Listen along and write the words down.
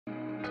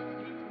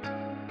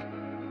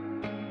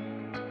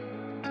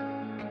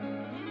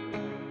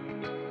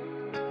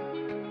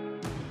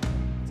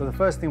So the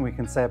first thing we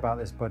can say about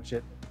this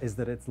budget is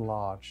that it's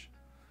large.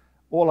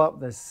 All up,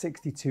 there's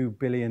 $62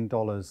 billion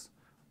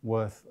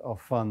worth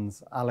of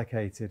funds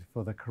allocated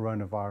for the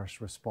coronavirus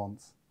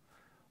response.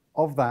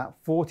 Of that,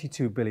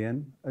 $42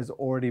 billion has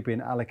already been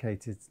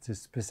allocated to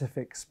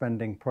specific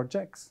spending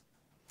projects,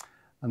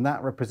 and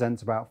that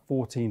represents about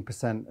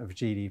 14% of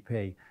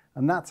GDP.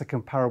 And that's a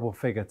comparable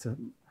figure to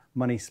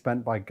money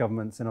spent by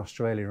governments in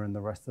Australia and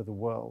the rest of the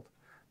world.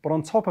 But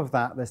on top of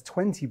that, there's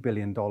 $20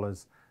 billion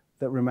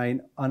that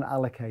remain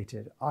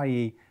unallocated,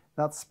 i.e.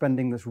 that's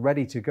spending that's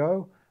ready to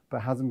go, but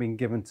hasn't been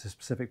given to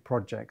specific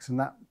projects. And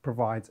that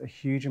provides a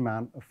huge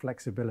amount of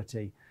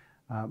flexibility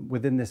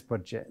within this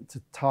budget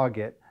to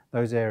target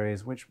those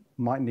areas which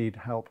might need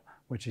help,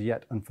 which are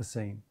yet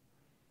unforeseen.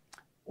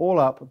 All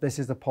up, this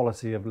is the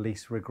policy of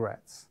least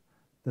regrets.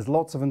 There's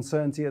lots of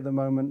uncertainty at the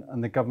moment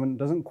and the government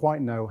doesn't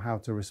quite know how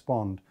to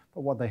respond.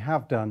 But what they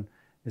have done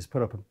is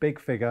put up a big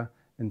figure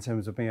in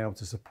terms of being able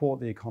to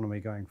support the economy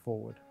going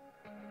forward.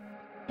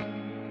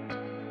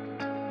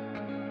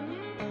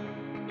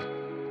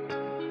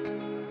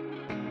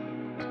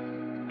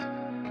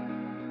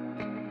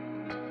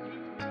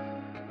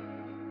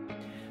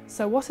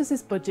 So what is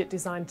this budget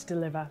designed to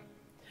deliver?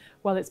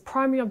 Well, its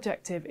primary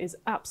objective is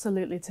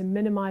absolutely to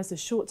minimise the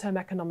short-term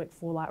economic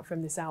fallout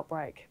from this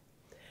outbreak.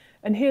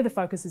 And here the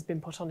focus has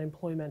been put on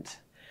employment.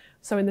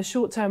 So in the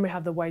short term, we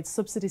have the wage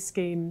subsidy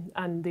scheme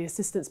and the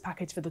assistance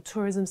package for the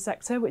tourism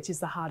sector, which is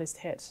the hardest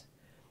hit.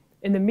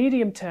 In the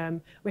medium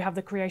term, we have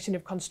the creation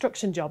of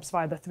construction jobs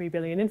via the $3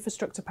 billion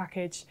infrastructure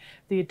package,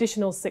 the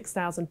additional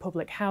 6,000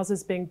 public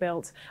houses being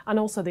built, and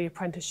also the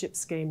apprenticeship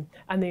scheme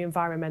and the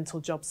environmental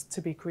jobs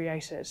to be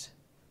created.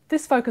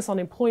 This focus on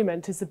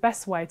employment is the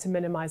best way to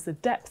minimise the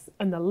depth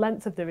and the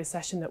length of the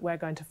recession that we're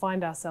going to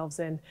find ourselves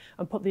in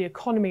and put the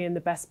economy in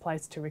the best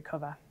place to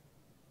recover.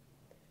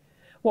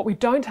 What we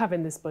don't have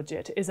in this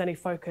budget is any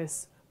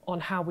focus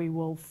on how we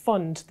will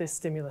fund this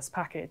stimulus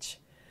package.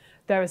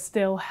 There are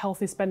still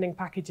healthy spending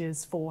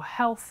packages for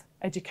health,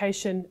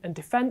 education and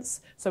defence,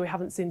 so we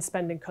haven't seen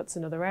spending cuts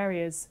in other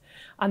areas.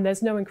 And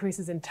there's no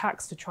increases in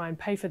tax to try and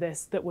pay for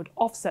this that would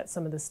offset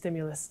some of the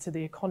stimulus to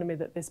the economy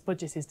that this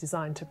budget is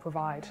designed to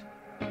provide.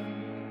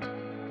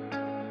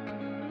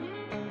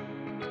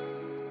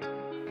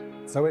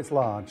 So it's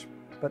large,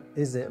 but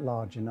is it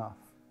large enough?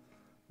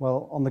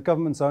 Well, on the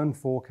government's own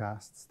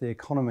forecasts, the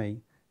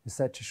economy is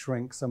set to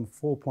shrink some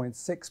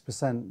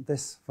 4.6%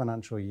 this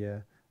financial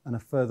year and a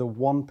further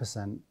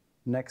 1%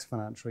 next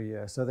financial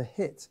year. So the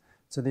hit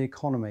to the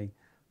economy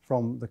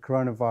from the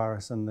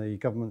coronavirus and the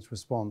government's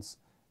response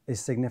is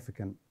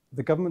significant.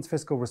 The government's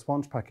fiscal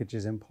response package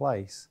is in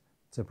place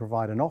to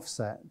provide an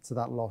offset to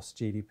that lost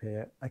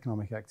GDP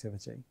economic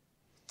activity.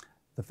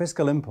 The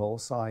fiscal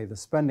impulse, i.e. the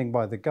spending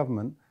by the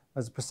government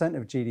as a percent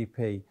of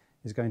GDP,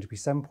 is going to be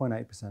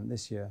 7.8%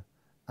 this year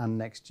and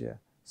next year.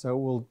 So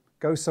it will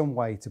go some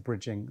way to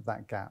bridging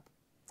that gap.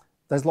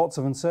 There's lots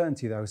of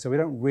uncertainty though, so we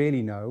don't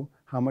really know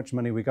how much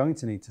money we're going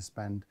to need to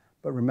spend,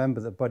 but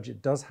remember the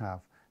budget does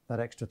have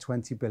that extra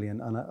 $20 billion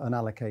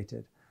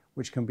unallocated,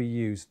 which can be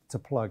used to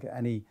plug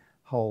any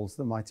holes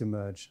that might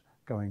emerge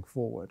going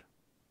forward.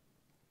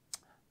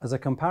 As a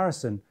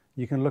comparison,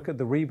 you can look at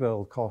the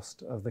rebuild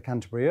cost of the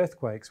Canterbury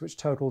earthquakes, which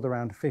totaled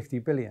around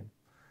 $50 billion.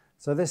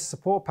 So this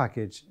support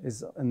package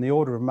is in the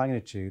order of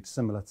magnitude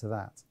similar to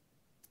that.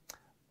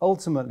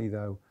 Ultimately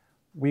though,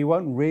 we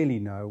won't really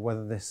know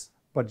whether this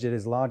budget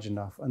is large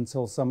enough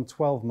until some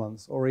 12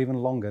 months or even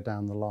longer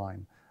down the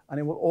line. And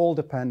it will all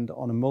depend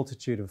on a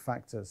multitude of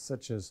factors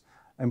such as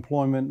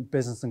employment,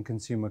 business and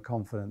consumer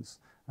confidence,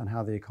 and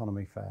how the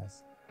economy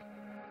fares.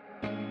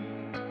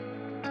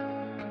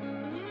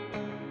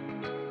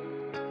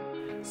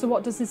 So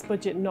what does this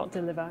budget not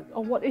deliver,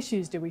 or what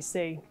issues do we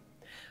see?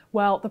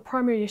 Well, the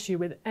primary issue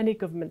with any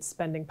government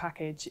spending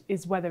package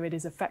is whether it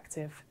is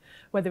effective,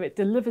 whether it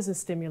delivers a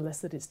stimulus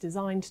that it's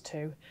designed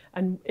to,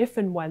 and if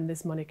and when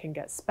this money can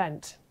get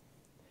spent.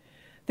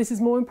 This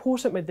is more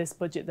important with this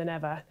budget than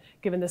ever,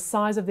 given the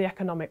size of the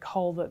economic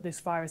hole that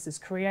this virus has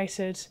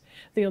created,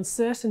 the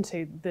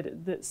uncertainty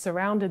that's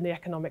surrounding the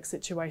economic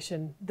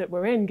situation that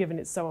we're in, given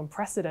it's so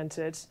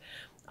unprecedented,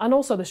 and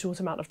also the short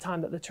amount of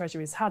time that the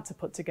Treasury's had to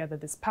put together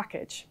this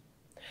package.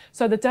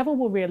 So the devil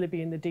will really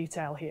be in the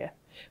detail here.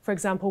 For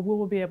example, we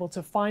will be able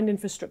to find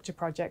infrastructure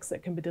projects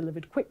that can be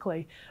delivered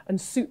quickly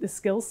and suit the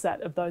skill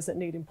set of those that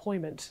need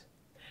employment.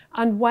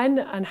 And when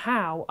and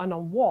how and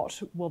on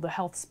what will the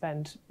health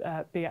spend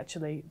be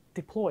actually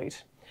deployed?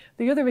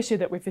 The other issue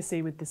that we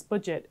foresee with this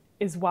budget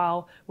is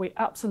while we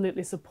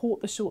absolutely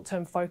support the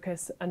short-term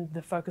focus and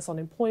the focus on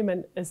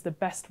employment as the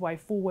best way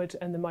forward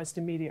and the most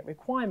immediate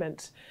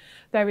requirement,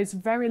 there is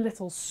very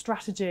little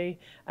strategy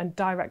and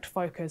direct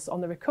focus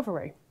on the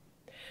recovery.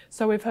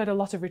 So we've heard a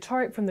lot of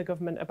rhetoric from the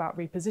government about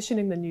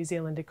repositioning the New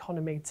Zealand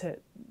economy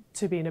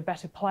to be in a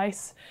better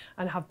place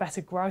and have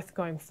better growth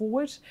going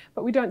forward,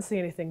 but we don't see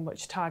anything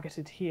much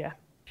targeted here.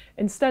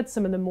 Instead,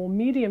 some of the more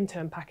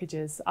medium-term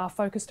packages are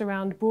focused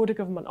around broader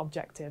government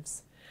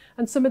objectives,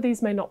 And some of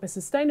these may not be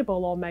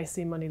sustainable or may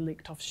see money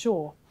leaked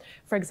offshore.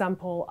 For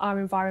example, are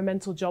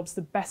environmental jobs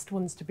the best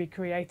ones to be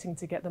creating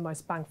to get the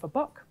most bang for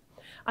buck?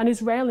 And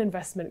is rail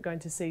investment going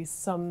to see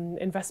some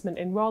investment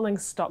in rolling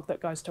stock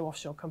that goes to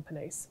offshore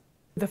companies?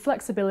 The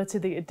flexibility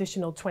the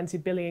additional 20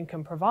 billion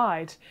can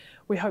provide,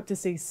 we hope to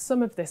see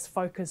some of this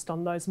focused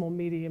on those more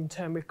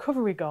medium-term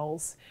recovery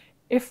goals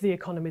if the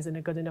economy is in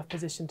a good enough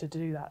position to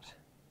do that.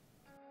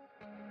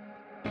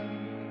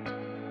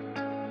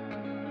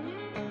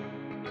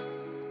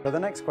 So the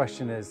next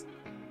question is,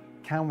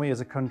 can we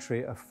as a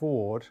country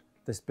afford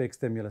this big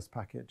stimulus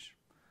package?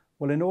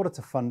 Well, in order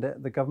to fund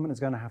it, the government is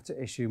going to have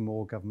to issue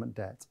more government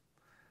debt.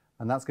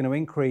 And that's going to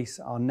increase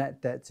our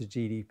net debt to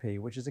GDP,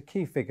 which is a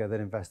key figure that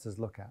investors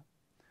look at.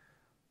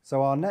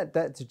 So our net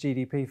debt to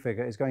GDP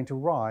figure is going to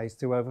rise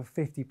to over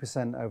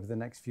 50% over the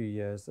next few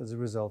years as a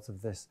result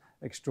of this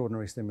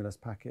extraordinary stimulus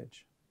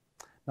package.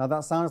 Now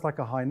that sounds like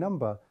a high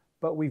number,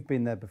 but we've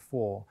been there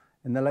before.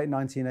 In the late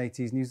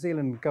 1980s, New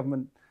Zealand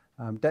government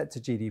debt to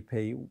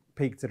GDP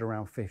peaked at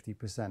around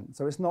 50%.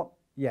 So it's not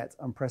yet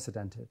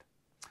unprecedented.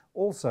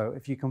 Also,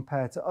 if you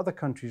compare to other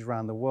countries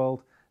around the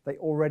world, they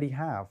already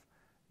have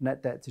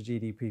net debt to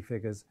GDP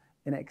figures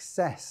in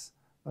excess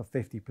of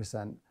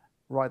 50%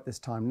 right this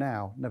time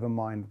now, never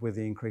mind with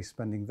the increased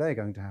spending they're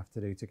going to have to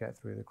do to get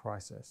through the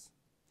crisis.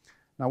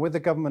 Now, with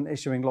the government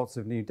issuing lots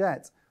of new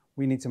debt,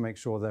 we need to make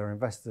sure there are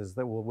investors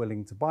that were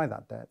willing to buy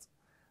that debt.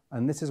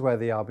 And this is where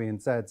the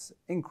RBNZ's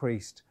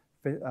increased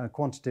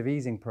quantitative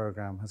easing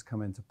program has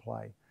come into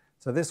play.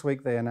 So this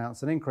week they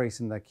announced an increase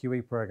in their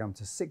QE program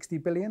to 60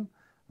 billion,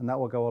 and that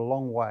will go a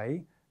long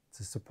way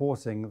to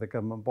supporting the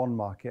government bond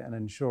market and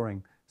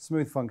ensuring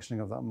smooth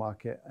functioning of that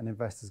market, and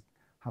investors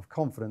have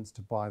confidence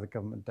to buy the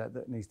government debt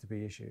that needs to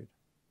be issued.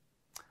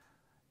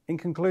 In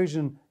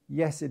conclusion,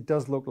 yes, it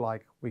does look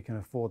like we can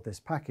afford this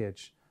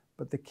package,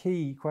 but the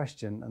key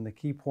question and the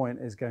key point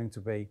is going to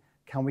be,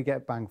 can we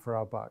get bang for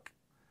our buck?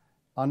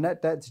 Our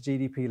net debt to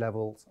GDP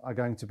levels are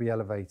going to be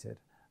elevated,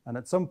 and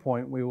at some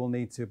point we will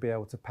need to be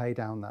able to pay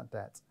down that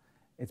debt.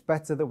 It's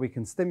better that we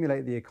can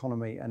stimulate the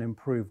economy and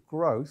improve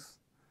growth,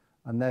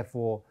 and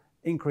therefore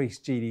increase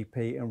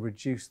GDP and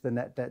reduce the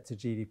net debt to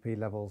GDP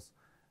levels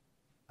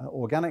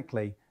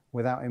organically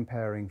without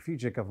impairing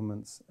future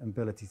governments'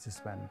 ability to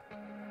spend.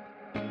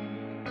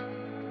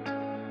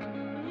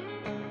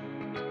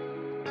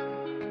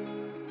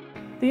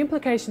 The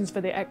implications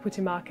for the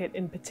equity market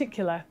in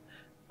particular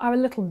are a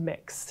little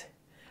mixed.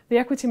 The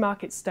equity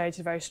market staged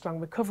a very strong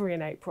recovery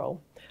in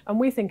April, and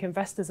we think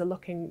investors are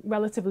looking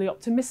relatively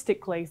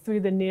optimistically through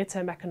the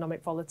near-term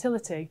economic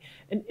volatility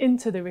and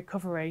into the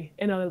recovery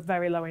in a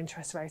very low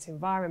interest rate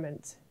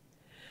environment.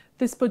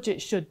 This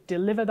budget should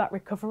deliver that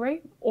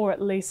recovery, or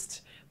at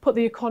least put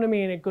the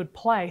economy in a good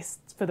place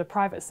for the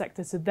private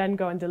sector to then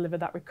go and deliver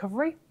that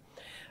recovery.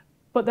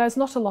 But there's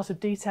not a lot of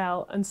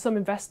detail, and some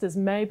investors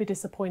may be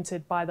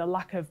disappointed by the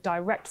lack of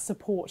direct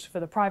support for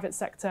the private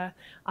sector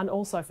and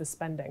also for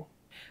spending.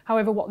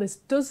 However, what this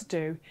does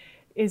do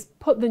is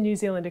put the New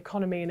Zealand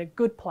economy in a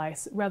good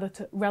place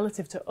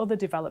relative to other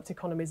developed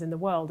economies in the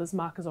world, as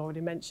Mark has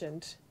already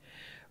mentioned.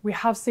 We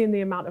have seen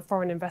the amount of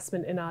foreign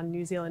investment in our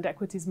New Zealand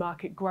equities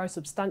market grow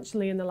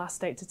substantially in the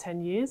last 8 to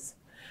 10 years,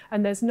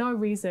 and there's no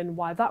reason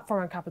why that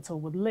foreign capital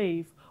would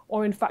leave,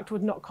 or in fact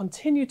would not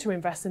continue to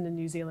invest in the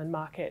New Zealand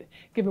market,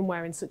 given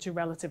we're in such a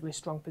relatively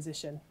strong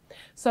position.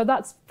 So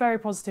that's very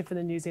positive for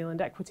the New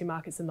Zealand equity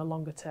markets in the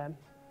longer term.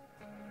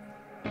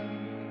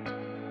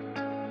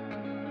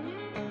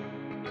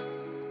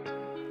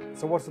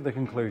 So what are the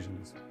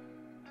conclusions?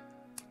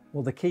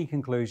 Well, the key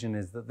conclusion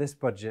is that this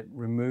budget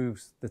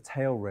removes the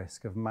tail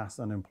risk of mass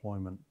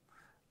unemployment,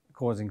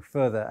 causing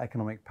further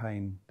economic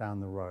pain down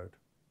the road.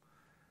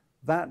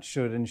 That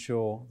should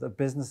ensure that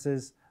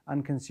businesses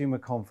and consumer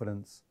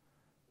confidence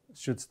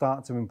should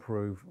start to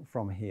improve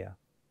from here.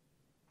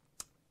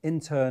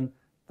 In turn,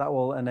 that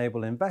will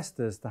enable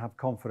investors to have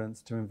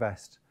confidence to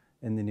invest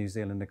in the New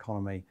Zealand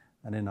economy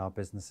and in our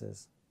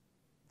businesses.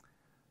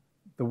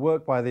 The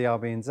work by the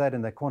RBNZ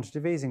in their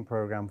quantitative easing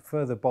program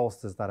further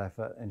bolsters that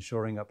effort,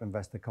 ensuring up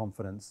investor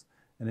confidence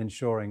and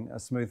ensuring a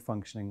smooth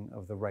functioning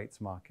of the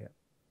rates market.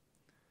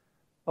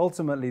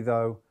 Ultimately,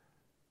 though,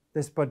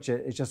 this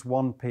budget is just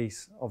one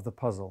piece of the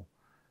puzzle,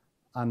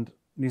 and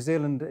New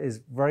Zealand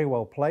is very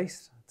well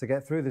placed to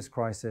get through this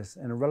crisis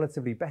in a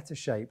relatively better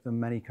shape than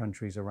many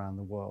countries around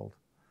the world.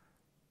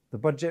 The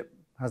budget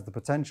has the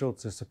potential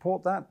to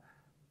support that,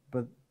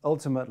 but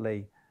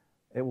ultimately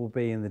it will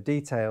be in the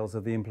details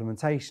of the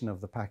implementation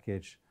of the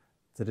package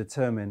to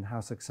determine how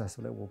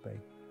successful it will be.